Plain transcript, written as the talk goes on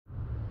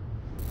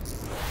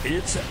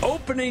It's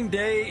opening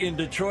day in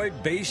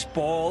Detroit.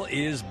 Baseball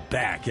is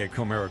back at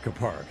Comerica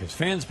Park. As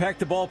fans pack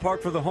the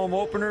ballpark for the home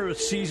opener, a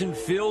season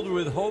filled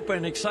with hope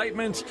and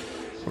excitement,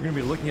 we're going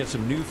to be looking at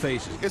some new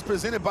faces. It's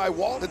presented by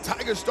Walt, the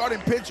Tigers starting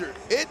pitcher.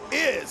 It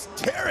is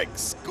Tarik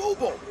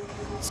Skubal.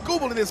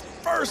 Skubal in his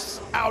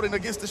first outing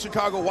against the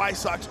Chicago White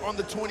Sox on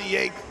the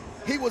 28th.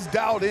 He was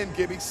dialed in,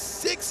 Gibby.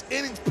 6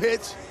 innings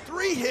pitched,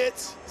 3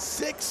 hits,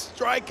 6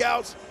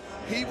 strikeouts.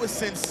 He was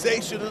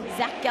sensational.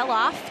 Zach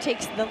Geloff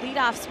takes the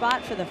leadoff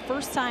spot for the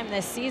first time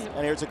this season.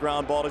 And here's a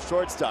ground ball to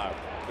shortstop.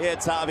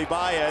 It's Javi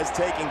Baez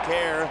taking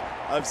care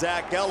of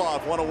Zach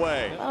Geloff, one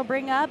away. I'll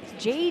bring up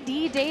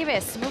J.D.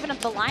 Davis, moving up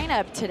the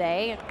lineup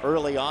today.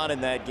 Early on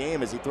in that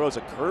game as he throws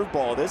a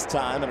curveball this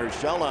time, and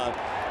Urshela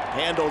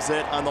handles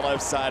it on the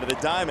left side of the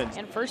diamond.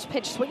 And first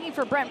pitch swinging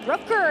for Brent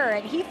Rooker,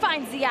 and he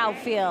finds the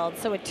outfield.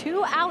 So a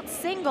 2-out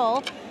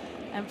single.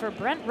 And for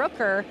Brent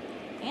Rooker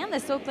and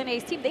this Oakland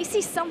A's team, they see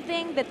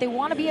something that they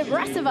want to be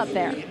aggressive up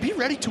there. Be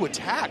ready to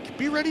attack.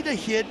 Be ready to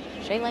hit.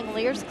 Shea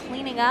Langoliers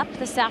cleaning up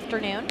this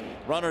afternoon.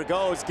 Runner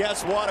goes.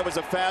 Guess what? It was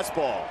a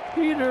fastball.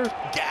 Peter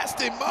Gassed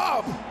him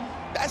up.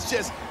 That's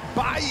just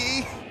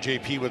Bailly.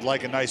 JP would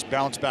like a nice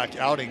bounce back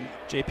outing.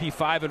 JP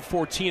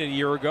 5-14 a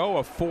year ago,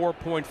 a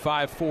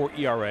 4.54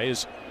 ERA.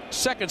 His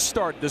second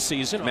start this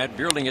season. Matt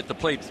Vierling at the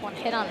plate. One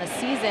hit on the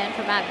season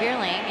for Matt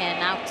Vierling, and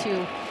out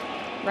to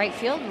right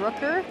field.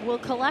 Rooker will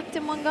collect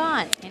and one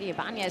gone. Andy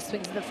Ibanez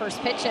swings the first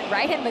pitch and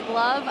right in the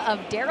glove of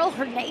Daryl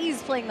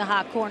Hernandez playing the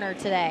hot corner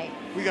today.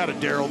 We got a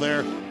Daryl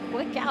there.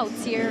 Quick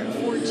outs here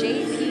for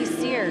J.P.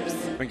 Sears.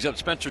 Brings up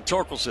Spencer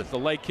Torkelson. The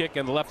leg kick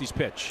and the lefty's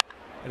pitch.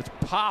 And it's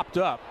popped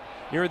up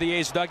near the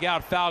A's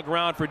dugout. Foul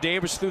ground for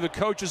Davis through the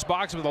coach's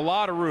box with a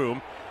lot of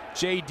room.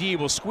 J.D.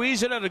 will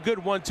squeeze it at a good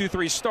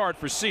 1-2-3 start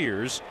for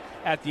Sears.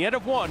 At the end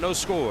of one, no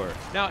score.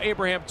 Now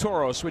Abraham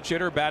Toro, switch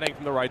hitter, batting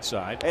from the right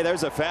side. Hey,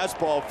 there's a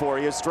fastball for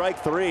you.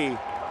 Strike 3.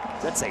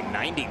 That's a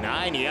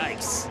 99.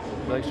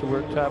 Yikes. Likes to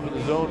work top of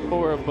the zone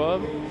or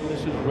above.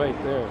 This is right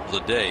there. The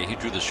day he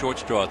drew the short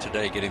straw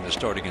today, getting the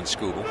start against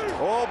Skubal.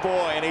 Oh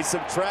boy, and he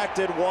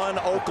subtracted one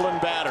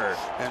Oakland batter.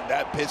 And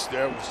that pitch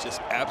there was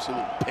just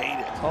absolutely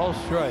painted. All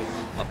strikes.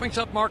 That brings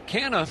up Mark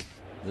Canha,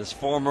 this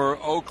former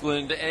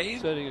Oakland A.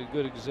 Setting a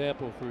good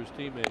example for his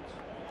teammates.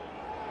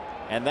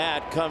 And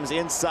that comes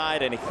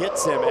inside and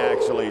hits him,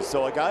 actually.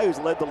 So a guy who's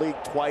led the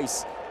league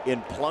twice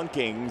in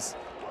plunkings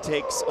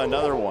takes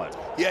another one.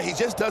 Yeah, he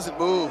just doesn't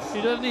move.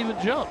 He doesn't even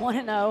jump.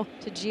 1-0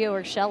 to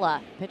Gio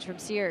Urshela. Pitch from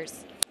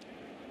Sears.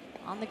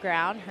 On the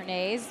ground,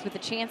 Hernandez with a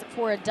chance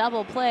for a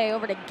double play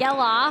over to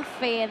Geloff,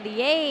 and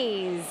the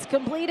A's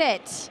complete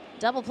it.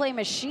 Double play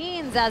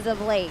machines as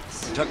of late.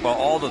 Talk about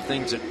all the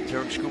things that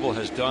Tarik Skubal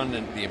has done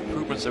and the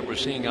improvements that we're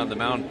seeing on the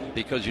mound,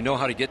 because you know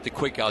how to get the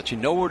quick outs. You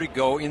know where to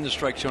go in the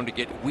strike zone to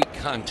get weak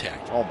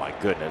contact. Oh my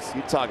goodness,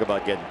 you talk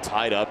about getting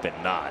tied up in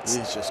knots.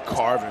 He's just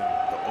carving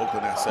the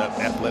Oakland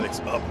Athletics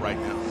up right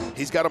now.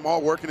 He's got them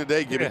all working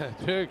today, Gibby. Yeah,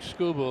 Tarik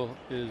Skubal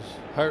is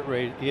heart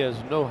rate. He has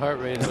no heart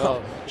rate at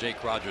all.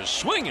 Jake Rogers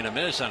swing and a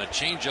miss on a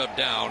changeup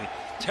down.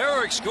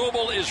 Tarik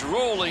Skubal is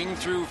rolling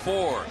through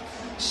 4.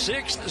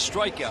 6th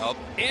strikeout,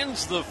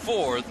 ends the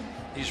 4th.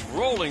 He's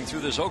rolling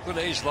through this Oakland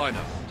A's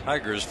lineup.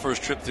 Tigers'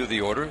 first trip through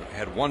the order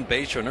had one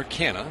base runner,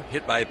 Canha,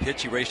 hit by a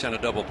pitch. He raced on a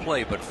double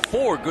play, but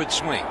 4 good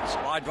swings.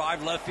 Wide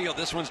drive left field.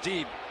 This one's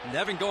deep.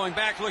 Nevin going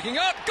back, looking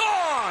up,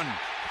 gone!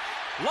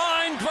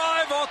 Line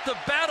drive off the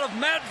bat of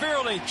Matt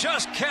Vierling.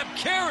 Just kept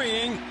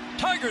carrying.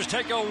 Tigers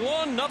take a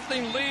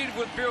 1-0 lead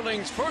with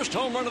Vierling's first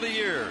home run of the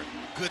year.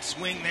 Good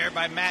swing there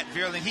by Matt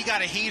Vierling. He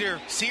got a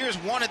heater. Sears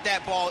wanted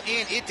that ball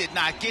in. It did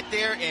not get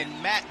there,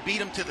 and Matt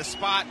beat him to the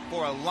spot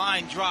for a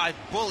line drive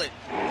bullet.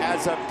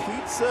 As a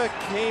pizza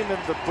came in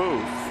the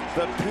booth,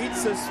 the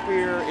pizza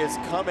spear is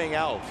coming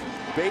out.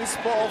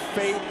 Baseball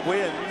fate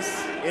wins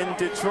in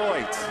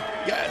Detroit.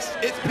 Yes,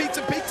 it's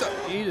pizza.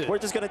 Eat it. We're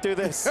just going to do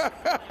this.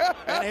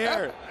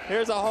 And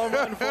here's a home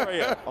run for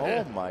you.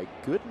 Oh my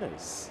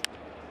goodness.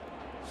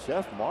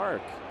 Chef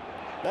Mark.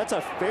 That's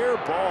a fair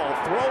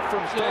ball. Throw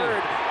from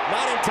third.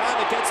 Not in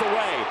time. It gets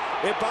away.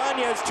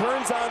 Ibanez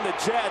turns on the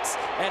Jets,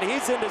 and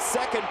he's into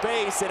second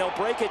base, and he'll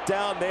break it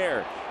down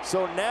there.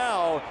 So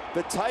now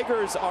the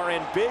Tigers are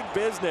in big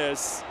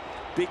business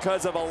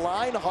because of a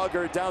line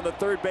hugger down the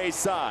third base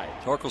side.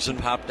 Torkelson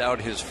popped out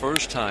his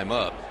first time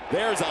up.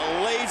 There's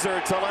a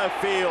laser to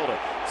left field.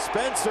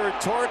 Spencer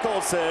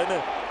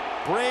Torkelson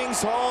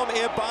brings home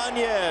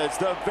Ibanez,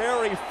 the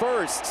very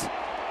first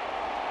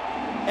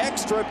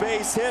extra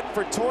base hit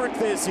for Torque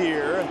this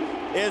year.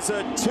 Is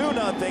a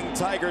 2-0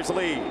 Tigers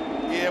lead.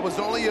 Yeah, it was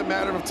only a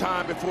matter of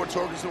time before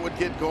Torkelson would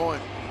get going.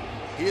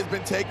 He has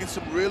been taking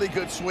some really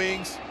good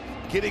swings,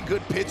 getting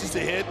good pitches to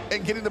hit,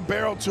 and getting the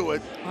barrel to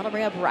it. Want to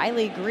bring up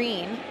Riley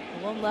Green,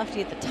 the lone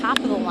lefty at the top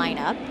of the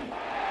lineup.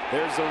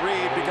 There's the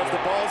read because the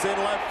ball's in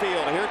left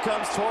field. Here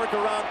comes Torque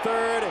around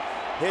third.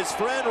 His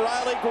friend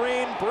Riley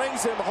Green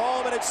brings him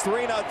home, and it's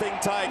 3-0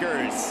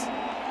 Tigers.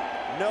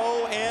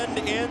 No end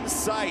in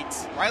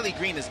sight. Riley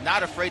Green is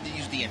not afraid to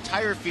use the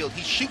entire field.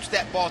 He shoots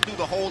that ball through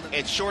the hole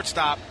at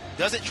shortstop,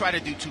 doesn't try to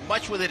do too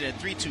much with it in a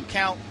 3-2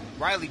 count,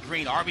 Riley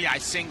Green, RBI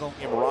single.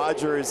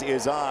 Rogers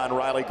is on.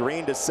 Riley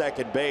Green to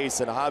second base,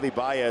 and Javi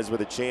Baez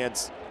with a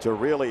chance to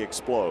really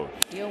explode.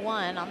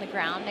 0-1 on the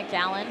ground. Nick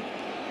Allen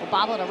will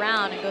bobble it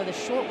around and go the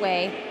short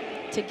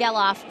way to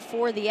Geloff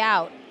for the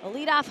out. A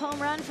leadoff home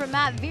run from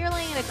Matt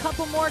Vierling and a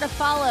couple more to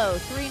follow.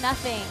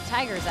 3-0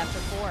 Tigers after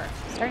 4.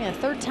 Starting the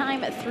third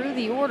time through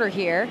the order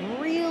here.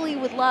 Really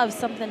would love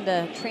something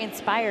to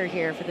transpire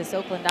here for this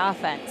Oakland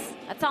offense.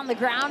 That's on the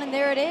ground, and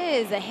there it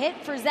is. A hit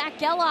for Zach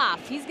Geloff.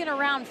 He's going to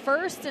round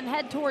first and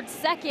head towards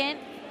second.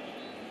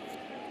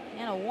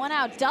 And a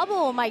one-out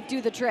double might do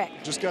the trick.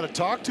 Just got to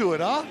talk to it,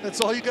 huh?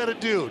 That's all you got to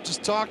do.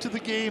 Just talk to the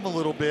game a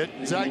little bit.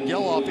 Zach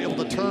Geloff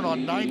able to turn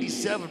on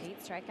 97.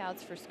 8 strikeouts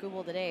for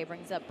Skubal today.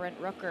 Brings up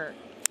Brent Rooker.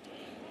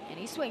 And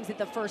he swings at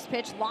the first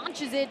pitch,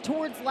 launches it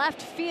towards left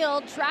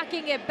field,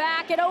 tracking it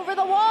back and over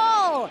the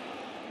wall.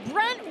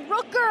 Brent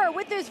Rooker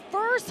with his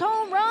first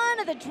home run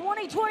of the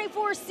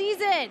 2024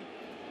 season.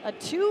 A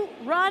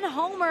 2-run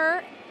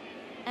homer,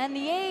 and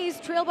the A's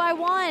trail by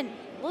 1.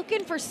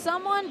 Looking for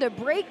someone to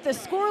break the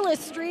scoreless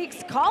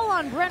streaks. Call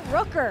on Brent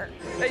Rooker.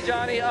 Hey,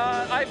 Johnny,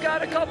 I've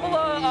got a couple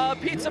of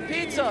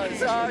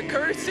pizzas,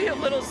 courtesy of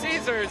Little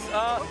Caesars.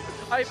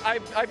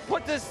 I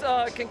put this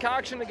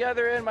concoction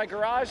together in my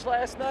garage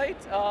last night,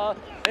 and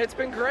it's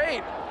been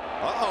great.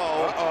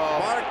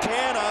 Mark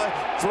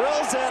Canha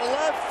drills at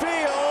left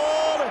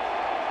field,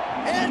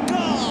 and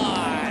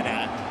gone.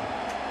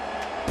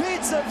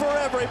 Pizza for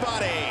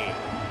everybody.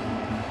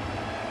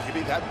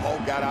 Maybe that ball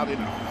got out in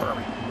a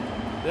hurry.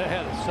 That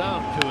had a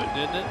sound to it,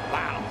 didn't it?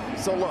 Wow.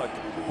 So look,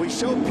 we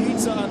show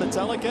pizza on the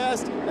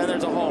telecast, and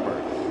there's a homer.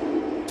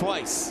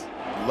 Twice.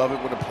 Love it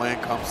when the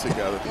plan comes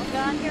together.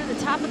 Got here at the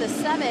top of the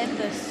 7th,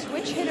 the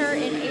switch hitter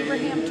in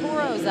Abraham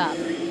Toro's up.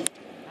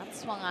 That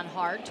swung on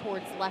hard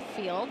towards left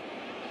field.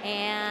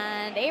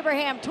 And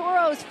Abraham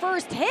Toro's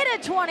first hit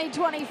of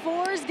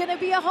 2024 is going to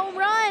be a home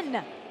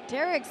run.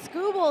 Tarik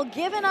Skubal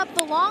giving up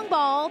the long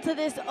ball to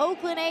this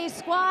Oakland A's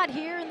squad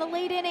here in the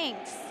late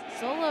innings.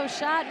 Solo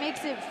shot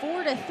makes it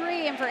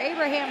 4-3, and for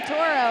Abraham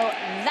Toro,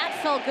 that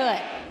felt good.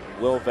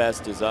 Will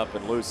Vest is up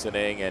and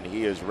loosening, and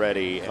he is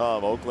ready.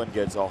 Oakland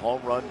gets a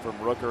home run from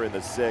Rooker in the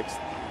 6th.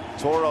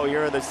 Toro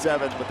here in the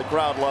 7th, but the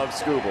crowd loves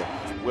Skubal.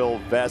 Will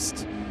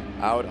Vest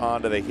out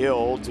onto the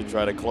hill to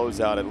try to close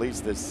out at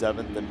least the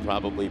 7th and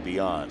probably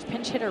beyond.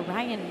 Pinch hitter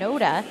Ryan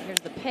Noda. Here's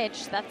the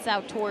pitch. That's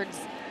out towards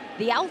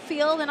the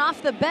outfield and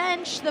off the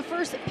bench. The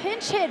first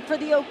pinch hit for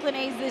the Oakland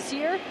A's this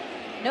year.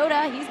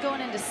 Noda, he's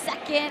going into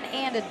second,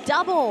 and a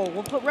double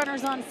will put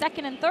runners on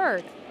second and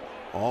third.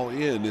 All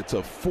in, it's a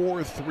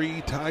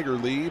 4-3 Tiger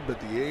lead, but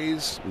the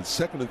A's with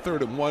second and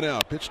third and 1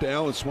 out. Pitch to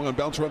Allen, swung on,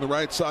 bouncer on the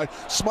right side.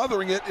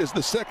 Smothering it is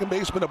the second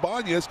baseman,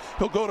 Ibanez.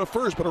 He'll go to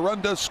first, but a run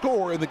does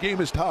score, and the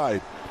game is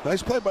tied.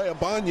 Nice play by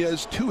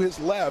Ibanez to his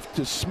left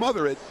to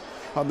smother it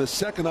on the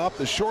second hop,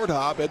 the short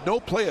hop. Had no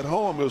play at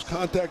home. It was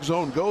contact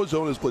zone, go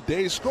zone as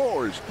Blade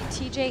scores.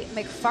 TJ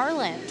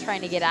McFarland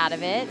trying to get out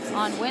of it.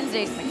 On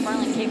Wednesdays,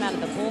 McFarland came out of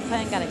the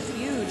bullpen, got a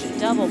huge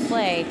double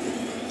play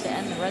to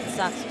end the Red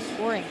Sox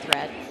scoring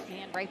threat.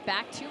 And right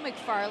back to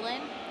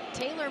McFarland.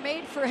 Taylor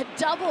made for a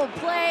double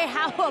play.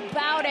 How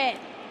about it?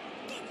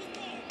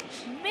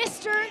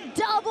 Mr.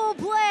 Double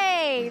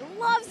Play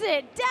loves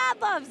it.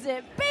 Dad loves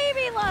it.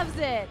 Baby loves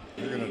it.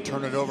 They're going to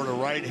turn it over to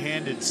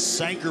right-handed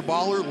sinker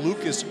baller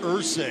Lucas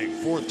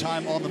Ursig. 4th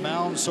time on the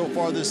mound so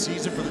far this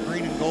season for the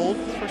green and gold.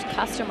 First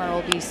customer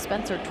will be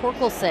Spencer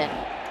Torkelson.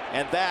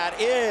 And that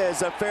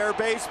is a fair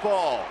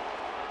baseball.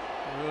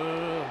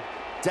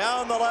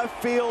 Down the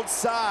left field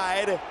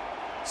side,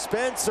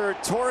 Spencer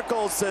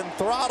Torkelson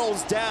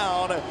throttles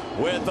down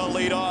with a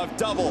leadoff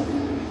double.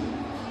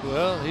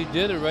 Well, he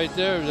did it right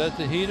there. That's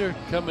the heater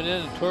coming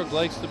in, and Torque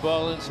likes the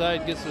ball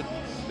inside, gets the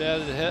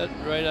batted head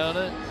right on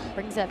it.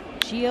 Brings up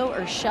Gio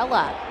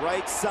Urshela.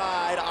 Right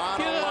side on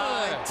a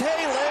line,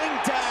 tailing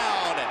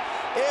down.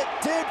 It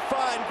did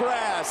find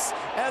grass,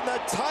 and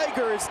the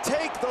Tigers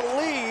take the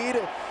lead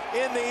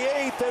in the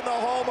 8th in the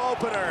home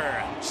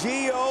opener.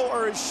 Gio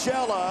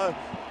Urshela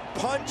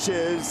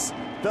punches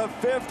the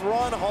 5th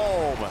run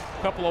home.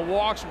 A couple of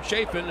walks from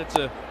Chafin. It's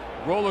a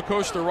roller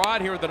coaster ride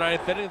here at the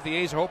 9th inning that the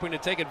A's are hoping to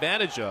take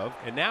advantage of.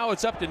 And now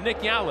it's up to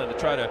Nick Allen to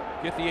try to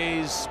get the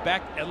A's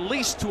back at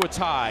least to a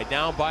tie,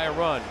 down by a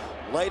run.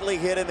 Lightly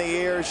hit in the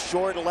air,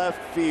 short left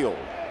field.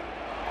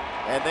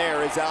 And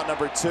there is out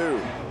number 2.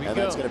 And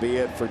that's going to be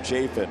it for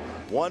Chafin.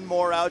 One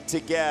more out to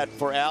get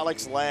for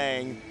Alex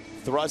Lange.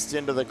 Thrust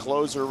into the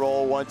closer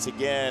role once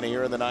again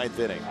here in the 9th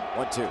inning.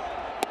 1-2.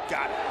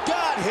 Got it.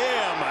 Got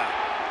him!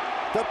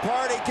 The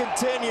party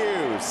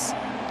continues.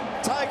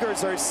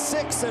 Tigers are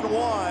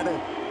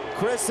 6-1,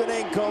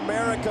 christening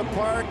Comerica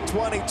Park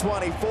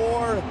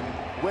 2024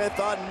 with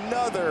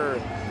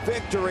another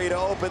victory to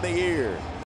open the year.